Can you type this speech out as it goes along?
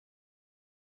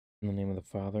In the name of the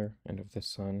Father, and of the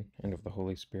Son, and of the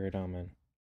Holy Spirit. Amen.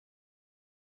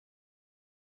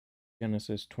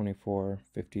 Genesis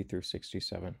 24:50 through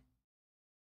 67.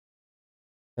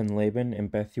 Then Laban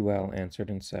and Bethuel answered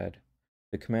and said,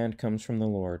 The command comes from the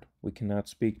Lord. We cannot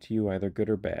speak to you either good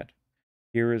or bad.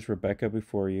 Here is Rebekah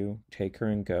before you. Take her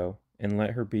and go, and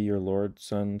let her be your Lord's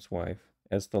son's wife,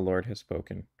 as the Lord has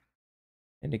spoken.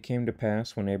 And it came to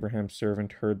pass, when Abraham's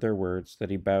servant heard their words,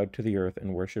 that he bowed to the earth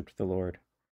and worshipped the Lord.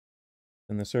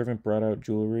 Then the servant brought out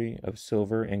jewelry of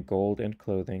silver and gold and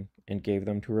clothing, and gave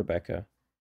them to Rebekah.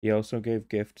 He also gave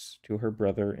gifts to her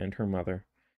brother and her mother.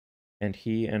 And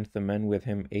he and the men with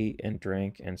him ate and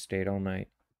drank and stayed all night.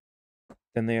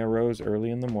 Then they arose early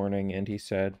in the morning, and he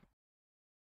said,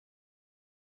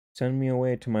 Send me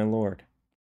away to my lord.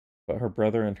 But her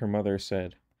brother and her mother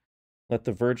said, Let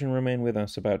the virgin remain with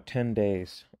us about 10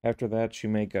 days. After that she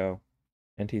may go.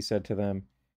 And he said to them,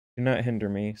 Do not hinder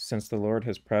me, since the Lord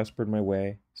has prospered my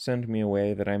way. Send me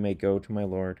away, that I may go to my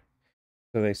lord.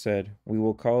 So they said, We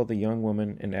will call the young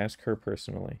woman and ask her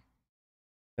personally.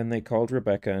 Then they called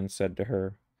Rebekah and said to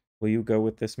her, Will you go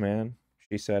with this man?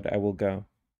 She said, I will go.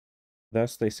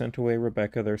 Thus they sent away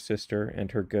Rebekah their sister,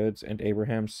 and her goods, and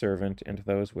Abraham's servant, and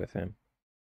those with him.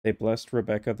 They blessed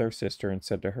Rebekah their sister, and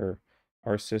said to her,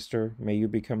 Our sister, may you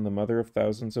become the mother of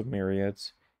thousands of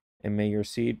myriads, and may your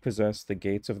seed possess the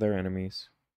gates of their enemies.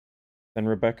 Then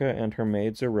Rebekah and her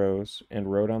maids arose,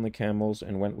 and rode on the camels,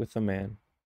 and went with the man.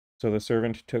 So the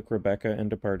servant took Rebekah and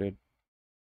departed.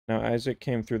 Now Isaac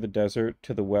came through the desert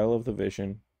to the well of the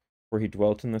vision, for he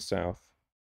dwelt in the south.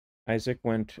 Isaac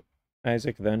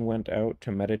then went out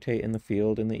to meditate in the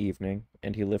field in the evening,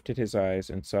 and he lifted his eyes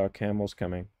and saw camels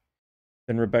coming.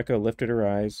 Then Rebekah lifted her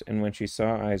eyes, and when she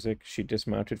saw Isaac, she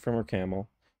dismounted from her camel,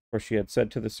 for she had said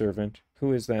to the servant,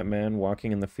 Who is that man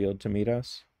walking in the field to meet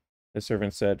us? The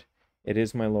servant said, It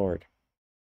is my lord.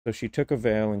 So she took a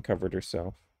veil and covered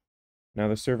herself. Now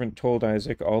the servant told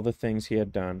Isaac all the things he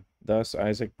had done. Thus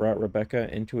Isaac brought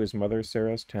Rebekah into his mother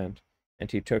Sarah's tent, and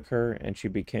he took her, and she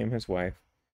became his wife.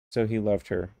 So he loved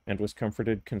her, and was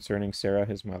comforted concerning Sarah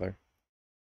his mother.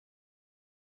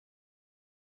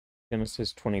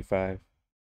 Genesis 25.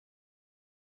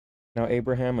 Now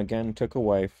Abraham again took a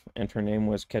wife, and her name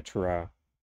was Keturah.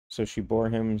 So she bore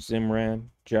him Zimran,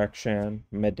 Jokshan,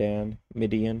 Medan,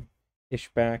 Midian,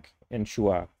 Ishbak, and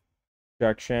Shuah.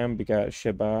 Joksham begat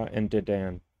Sheba and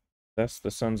Dedan. Thus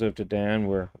the sons of Dedan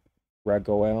were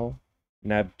Ragoel,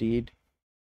 Nabdid,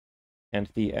 and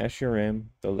the Asherim,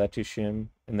 the Letushim,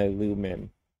 and the Lumim.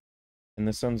 And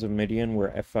the sons of Midian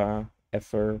were Ephah,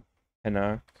 Epher,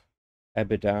 Hanok,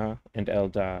 Abidah, and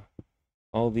Eldah.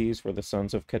 All these were the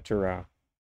sons of Keturah.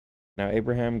 Now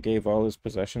Abraham gave all his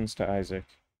possessions to Isaac,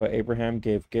 but Abraham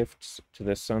gave gifts to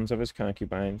the sons of his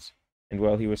concubines, and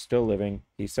while he was still living,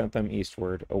 he sent them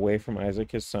eastward, away from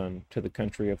Isaac his son, to the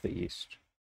country of the east.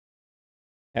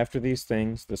 After these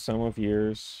things, the sum of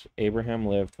years Abraham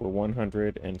lived were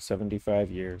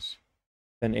 175 years.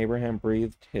 Then Abraham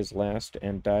breathed his last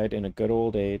and died in a good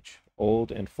old age, old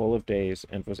and full of days,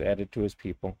 and was added to his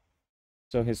people.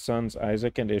 So his sons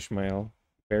Isaac and Ishmael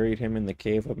buried him in the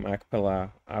cave of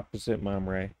Machpelah, opposite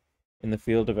Mamre, in the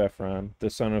field of Ephron, the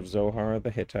son of Zohar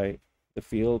the Hittite, the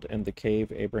field and the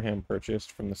cave Abraham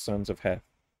purchased from the sons of Heth.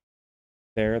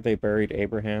 There they buried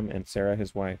Abraham and Sarah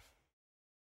his wife.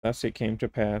 Thus it came to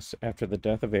pass, after the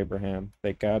death of Abraham,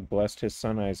 that God blessed his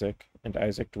son Isaac, and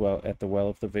Isaac dwelt at the well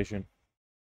of the vision.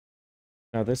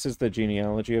 Now this is the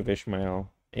genealogy of Ishmael,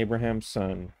 Abraham's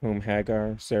son, whom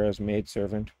Hagar, Sarah's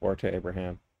maidservant, bore to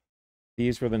Abraham.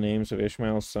 These were the names of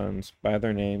Ishmael's sons, by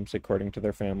their names, according to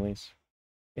their families.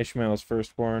 Ishmael's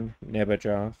firstborn,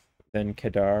 Nebajoth, then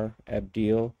Kedar,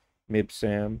 Abdeel,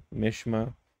 Mibsam,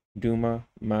 Mishma, Duma,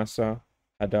 Massa,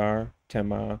 Hadar,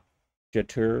 Tema,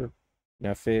 Jetur,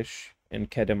 Naphish, and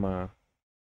Kedemah.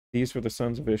 These were the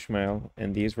sons of Ishmael,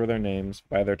 and these were their names,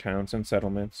 by their towns and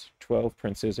settlements, 12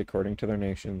 princes according to their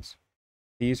nations.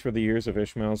 These were the years of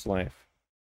Ishmael's life,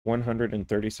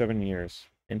 137 years,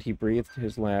 and he breathed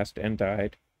his last and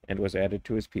died, and was added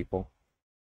to his people.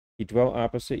 He dwelt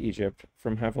opposite Egypt,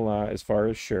 from Havilah as far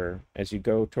as Shur, as you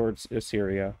go towards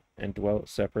Assyria, and dwelt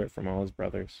separate from all his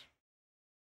brothers.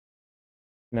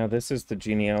 Now this is the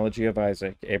genealogy of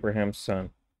Isaac, Abraham's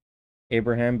son.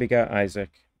 Abraham begat Isaac.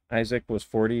 Isaac was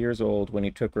 40 years old when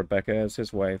he took Rebekah as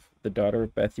his wife, the daughter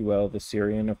of Bethuel the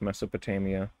Syrian of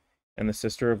Mesopotamia, and the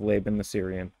sister of Laban the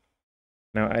Syrian.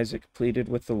 Now Isaac pleaded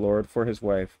with the Lord for his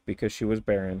wife, because she was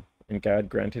barren, and God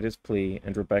granted his plea,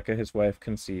 and Rebekah his wife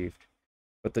conceived.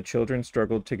 But the children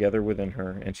struggled together within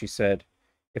her, and she said,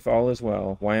 If all is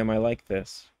well, why am I like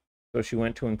this? So she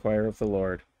went to inquire of the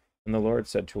Lord, and the Lord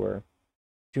said to her,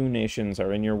 2 nations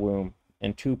are in your womb,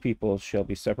 and 2 peoples shall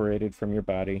be separated from your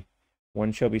body.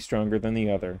 One shall be stronger than the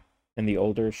other, and the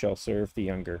older shall serve the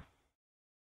younger.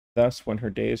 Thus, when her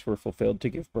days were fulfilled to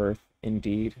give birth,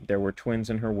 indeed, there were twins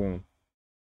in her womb.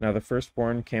 Now the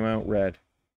firstborn came out red.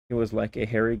 He was like a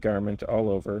hairy garment all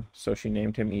over, so she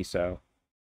named him Esau.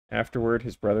 Afterward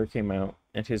his brother came out,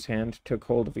 and his hand took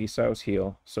hold of Esau's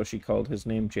heel, so she called his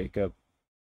name Jacob.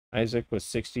 Isaac was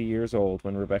 60 years old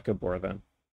when Rebekah bore them.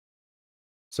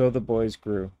 So the boys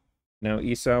grew. Now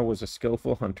Esau was a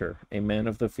skillful hunter, a man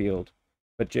of the field,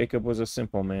 but Jacob was a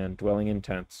simple man, dwelling in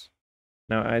tents.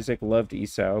 Now Isaac loved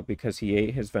Esau because he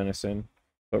ate his venison,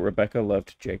 but Rebekah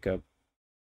loved Jacob.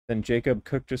 Then Jacob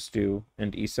cooked a stew,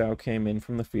 and Esau came in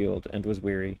from the field and was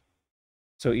weary.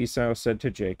 So Esau said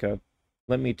to Jacob,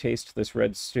 "Let me taste this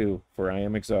red stew, for I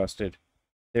am exhausted."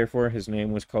 Therefore his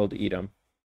name was called Edom.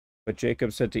 But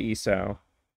Jacob said to Esau,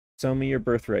 "Sell me your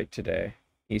birthright today."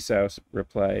 Esau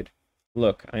replied,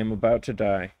 "Look, I am about to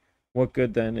die. What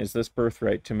good then is this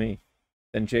birthright to me?"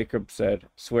 Then Jacob said,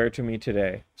 "Swear to me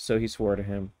today." So he swore to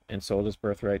him, and sold his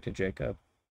birthright to Jacob.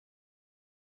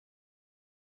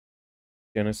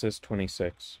 Genesis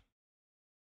 26.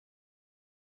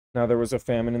 Now there was a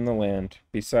famine in the land,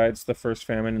 besides the first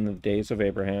famine in the days of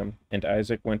Abraham, and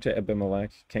Isaac went to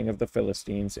Abimelech, king of the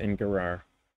Philistines, in Gerar.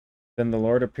 Then the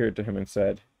Lord appeared to him and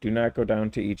said, "Do not go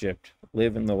down to Egypt.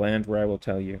 Live in the land where I will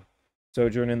tell you.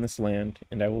 Sojourn in this land,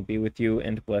 and I will be with you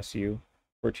and bless you.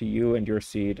 For to you and your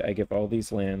seed I give all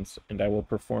these lands, and I will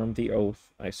perform the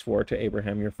oath I swore to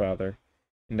Abraham your father,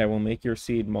 and I will make your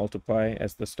seed multiply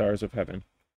as the stars of heaven.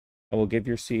 I will give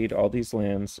your seed all these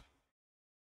lands,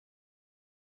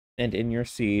 and in your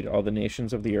seed all the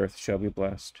nations of the earth shall be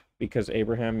blessed, because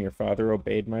Abraham your father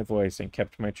obeyed my voice and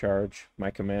kept my charge,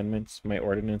 my commandments, my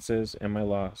ordinances, and my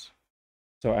laws."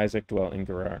 So Isaac dwelt in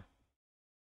Gerar.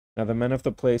 Now the men of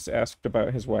the place asked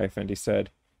about his wife, and he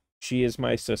said, "She is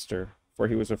my sister," for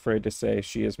he was afraid to say,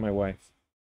 "She is my wife,"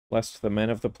 lest the men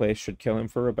of the place should kill him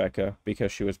for Rebekah,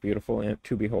 because she was beautiful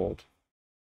to behold.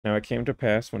 Now it came to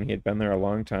pass, when he had been there a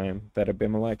long time, that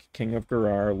Abimelech king of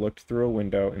Gerar looked through a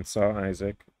window and saw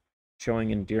Isaac,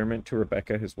 showing endearment to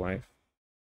Rebekah his wife.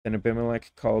 Then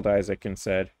Abimelech called Isaac and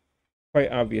said,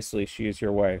 "Quite obviously she is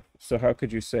your wife, so how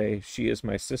could you say, 'She is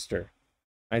my sister'?"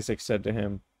 Isaac said to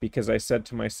him, "Because I said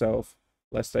to myself,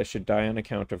 lest I should die on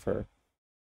account of her."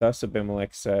 Thus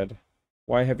Abimelech said,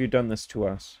 "Why have you done this to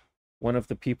us? One of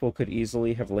the people could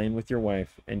easily have lain with your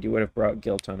wife, and you would have brought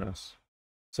guilt on us."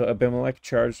 So Abimelech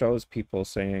charged all his people,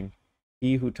 saying,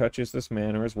 "He who touches this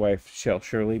man or his wife shall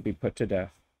surely be put to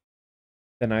death."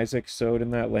 Then Isaac sowed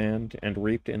in that land, and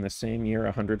reaped in the same year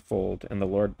 100-fold, and the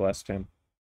Lord blessed him.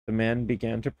 The man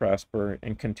began to prosper,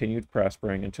 and continued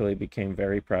prospering until he became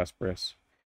very prosperous,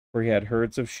 for he had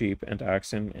herds of sheep and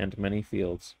oxen and many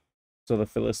fields. So the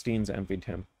Philistines envied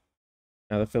him.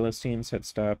 Now the Philistines had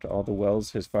stopped all the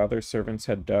wells his father's servants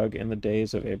had dug in the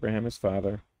days of Abraham his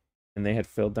father, and they had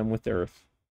filled them with earth.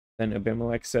 Then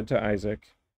Abimelech said to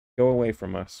Isaac, "Go away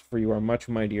from us, for you are much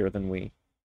mightier than we."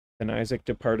 Then Isaac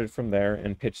departed from there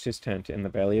and pitched his tent in the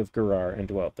valley of Gerar and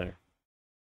dwelt there.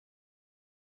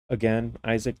 Again,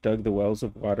 Isaac dug the wells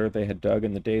of water they had dug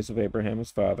in the days of Abraham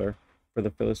his father, for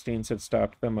the Philistines had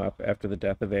stopped them up after the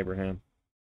death of Abraham.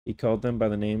 He called them by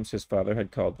the names his father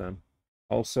had called them.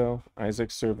 Also,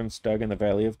 Isaac's servants dug in the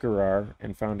valley of Gerar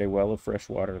and found a well of fresh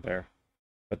water there.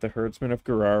 But the herdsmen of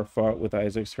Gerar fought with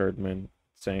Isaac's herdmen,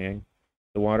 saying,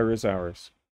 "The water is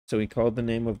ours." So he called the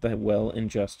name of the well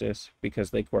Injustice,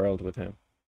 because they quarreled with him.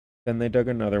 Then they dug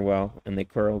another well, and they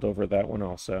quarreled over that one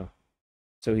also.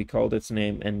 So he called its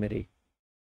name Enmity.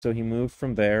 So he moved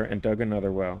from there and dug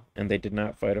another well, and they did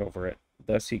not fight over it.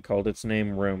 Thus he called its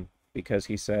name Room, because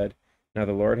he said, "Now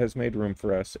the Lord has made room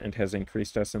for us, and has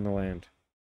increased us in the land."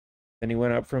 Then he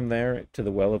went up from there to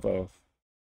the well of Oath.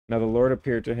 Now the Lord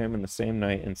appeared to him in the same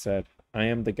night, and said, "I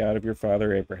am the God of your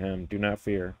father Abraham. Do not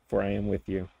fear, for I am with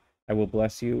you. I will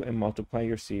bless you and multiply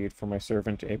your seed for my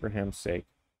servant Abraham's sake."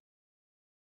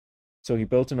 So he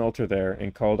built an altar there,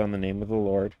 and called on the name of the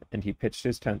Lord, and he pitched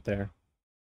his tent there.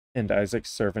 And Isaac's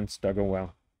servants dug a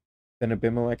well. Then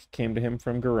Abimelech came to him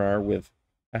from Gerar with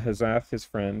Ahazath his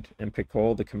friend, and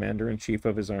Pichol the commander-in-chief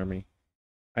of his army.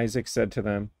 Isaac said to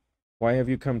them, "Why have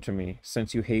you come to me,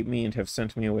 since you hate me and have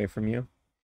sent me away from you?"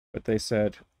 But they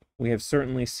said, "We have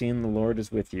certainly seen the Lord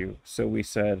is with you." So we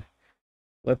said,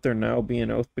 "Let there now be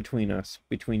an oath between us,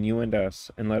 between you and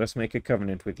us, and let us make a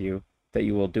covenant with you, that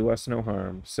you will do us no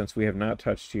harm, since we have not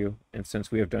touched you, and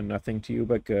since we have done nothing to you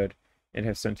but good, and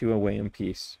have sent you away in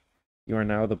peace. You are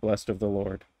now the blessed of the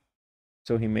Lord."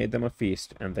 So he made them a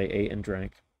feast, and they ate and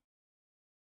drank.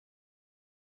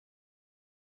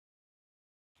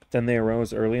 Then they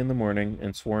arose early in the morning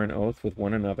and swore an oath with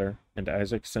one another, and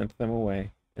Isaac sent them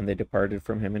away, and they departed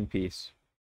from him in peace.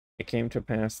 It came to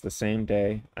pass the same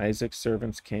day, Isaac's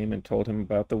servants came and told him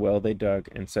about the well they dug,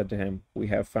 and said to him, We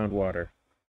have found water.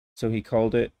 So he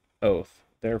called it Oath.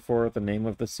 Therefore the name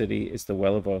of the city is the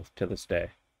Well of Oath to this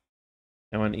day.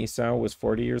 Now when Esau was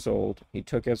 40 years old, he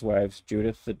took as wives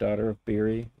Judith the daughter of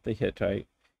Beeri the Hittite,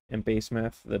 and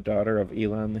Basemath the daughter of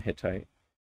Elon the Hittite.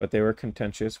 But they were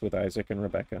contentious with Isaac and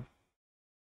Rebekah.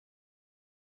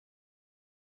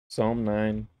 Psalm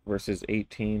 9, verses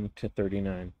 18 to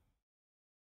 39.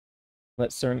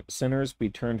 Let sinners be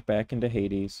turned back into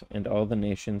Hades, and all the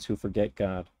nations who forget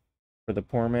God. For the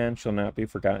poor man shall not be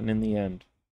forgotten in the end.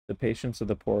 The patience of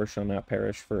the poor shall not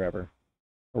perish forever.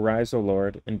 Arise, O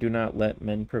Lord, and do not let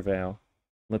men prevail.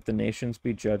 Let the nations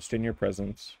be judged in your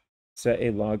presence. Set a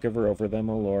lawgiver over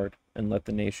them, O Lord, and let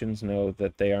the nations know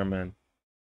that they are men.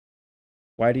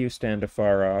 Why do you stand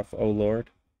afar off, O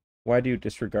Lord? Why do you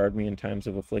disregard me in times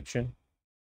of affliction?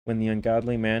 When the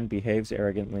ungodly man behaves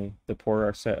arrogantly, the poor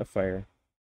are set afire.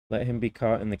 Let him be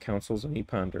caught in the counsels he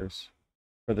ponders.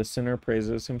 For the sinner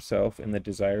praises himself in the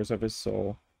desires of his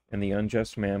soul, and the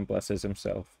unjust man blesses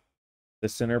himself. The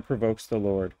sinner provokes the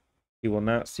Lord. He will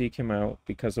not seek him out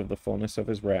because of the fullness of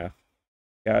his wrath.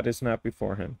 God is not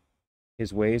before him.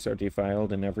 His ways are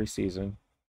defiled in every season.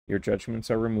 Your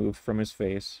judgments are removed from his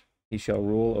face. He shall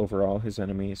rule over all his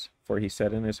enemies, for he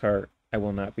said in his heart, I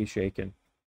will not be shaken.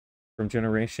 From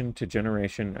generation to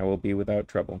generation I will be without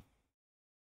trouble.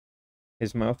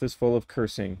 His mouth is full of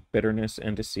cursing, bitterness,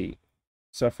 and deceit.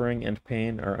 Suffering and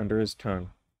pain are under his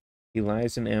tongue. He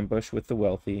lies in ambush with the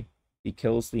wealthy. He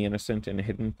kills the innocent in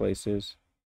hidden places.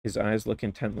 His eyes look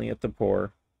intently at the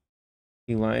poor.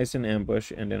 He lies in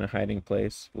ambush and in a hiding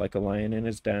place, like a lion in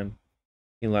his den.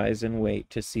 He lies in wait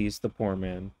to seize the poor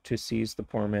man,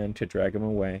 to drag him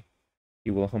away. He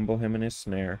will humble him in his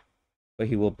snare, but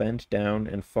he will bend down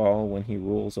and fall when he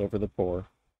rules over the poor.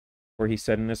 For he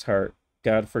said in his heart,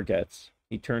 God forgets.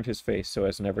 He turned his face so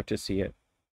as never to see it.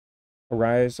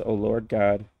 Arise, O Lord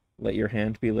God, let your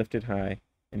hand be lifted high,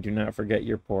 and do not forget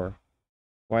your poor.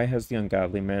 Why has the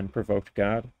ungodly man provoked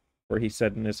God? For he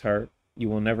said in his heart, You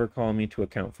will never call me to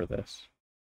account for this.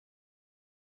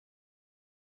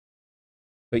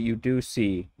 But you do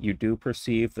see, you do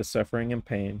perceive the suffering and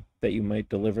pain, that you might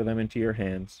deliver them into your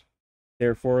hands.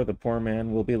 Therefore the poor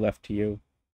man will be left to you.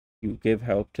 You give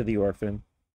help to the orphan.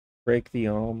 Break the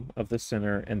arm of the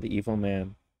sinner and the evil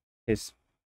man. His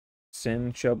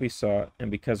sin shall be sought, and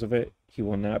because of it he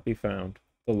will not be found.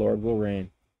 The Lord will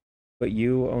reign. But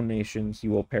you, O nations, you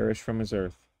will perish from his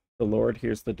earth. The Lord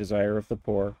hears the desire of the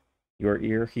poor. Your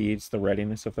ear heeds the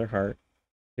readiness of their heart,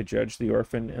 to judge the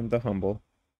orphan and the humble,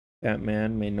 that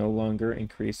man may no longer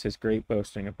increase his great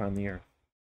boasting upon the earth.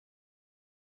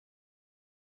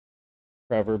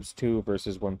 Proverbs 2,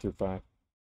 verses 1 through 5.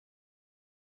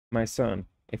 My son,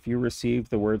 if you receive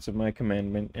the words of my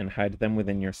commandment and hide them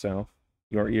within yourself,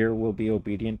 your ear will be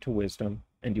obedient to wisdom,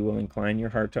 and you will incline your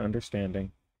heart to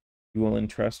understanding. You will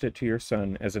entrust it to your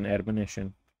son as an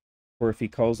admonition. For if he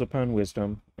calls upon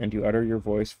wisdom, and you utter your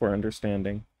voice for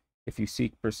understanding, if you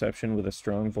seek perception with a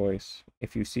strong voice,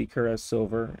 if you seek her as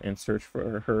silver and search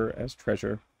for her as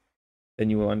treasure, then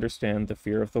you will understand the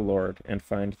fear of the Lord and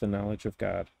find the knowledge of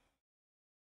God.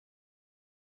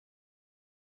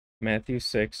 Matthew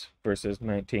 6, verses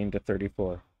 19 to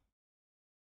 34.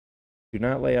 Do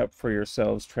not lay up for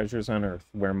yourselves treasures on earth,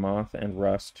 where moth and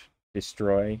rust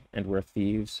destroy, and where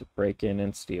thieves break in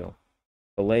and steal.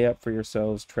 But lay up for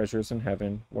yourselves treasures in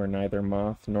heaven, where neither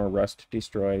moth nor rust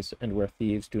destroys, and where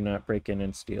thieves do not break in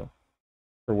and steal.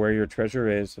 For where your treasure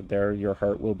is, there your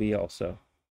heart will be also.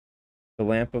 The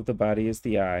lamp of the body is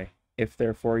the eye. If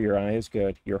therefore your eye is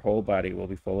good, your whole body will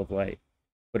be full of light.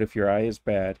 But if your eye is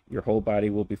bad, your whole body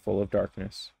will be full of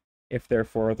darkness. If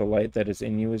therefore the light that is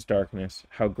in you is darkness,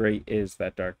 how great is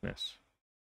that darkness?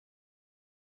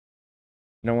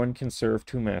 No one can serve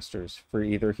two masters, for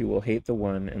either he will hate the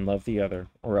one and love the other,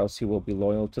 or else he will be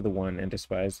loyal to the one and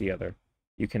despise the other.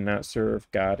 You cannot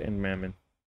serve God and mammon.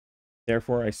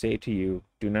 Therefore I say to you,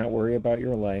 do not worry about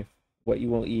your life, what you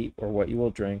will eat or what you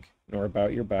will drink, nor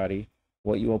about your body,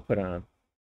 what you will put on.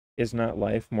 Is not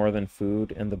life more than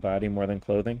food, and the body more than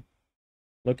clothing?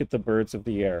 Look at the birds of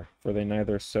the air, for they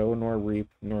neither sow nor reap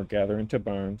nor gather into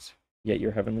barns, yet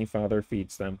your heavenly Father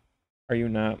feeds them. Are you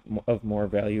not of more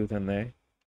value than they?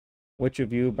 Which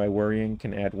of you, by worrying,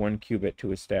 can add 1 cubit to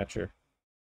his stature?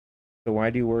 So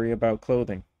why do you worry about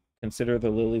clothing? Consider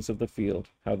the lilies of the field,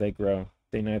 how they grow.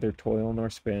 They neither toil nor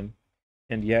spin.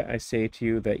 And yet I say to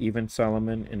you that even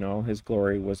Solomon in all his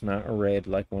glory was not arrayed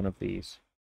like one of these.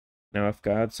 Now if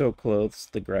God so clothes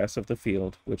the grass of the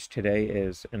field, which today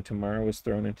is, and tomorrow is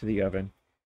thrown into the oven,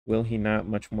 will he not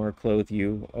much more clothe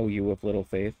you, O you of little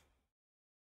faith?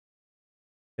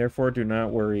 Therefore do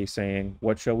not worry, saying,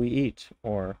 what shall we eat?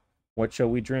 Or, what shall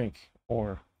we drink?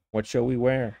 Or, what shall we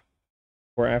wear?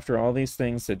 For after all these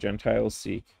things the Gentiles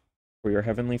seek. For your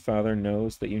heavenly Father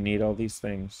knows that you need all these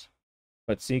things.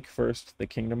 But seek first the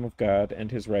kingdom of God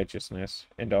and his righteousness,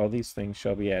 and all these things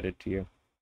shall be added to you.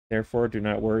 Therefore do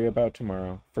not worry about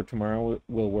tomorrow, for tomorrow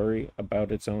will worry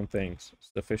about its own things.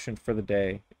 Sufficient for the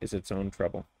day is its own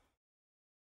trouble.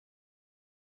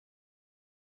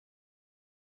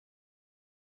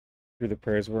 Through the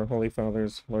prayers of our holy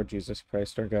fathers, Lord Jesus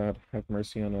Christ our God, have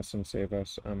mercy on us and save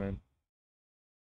us. Amen.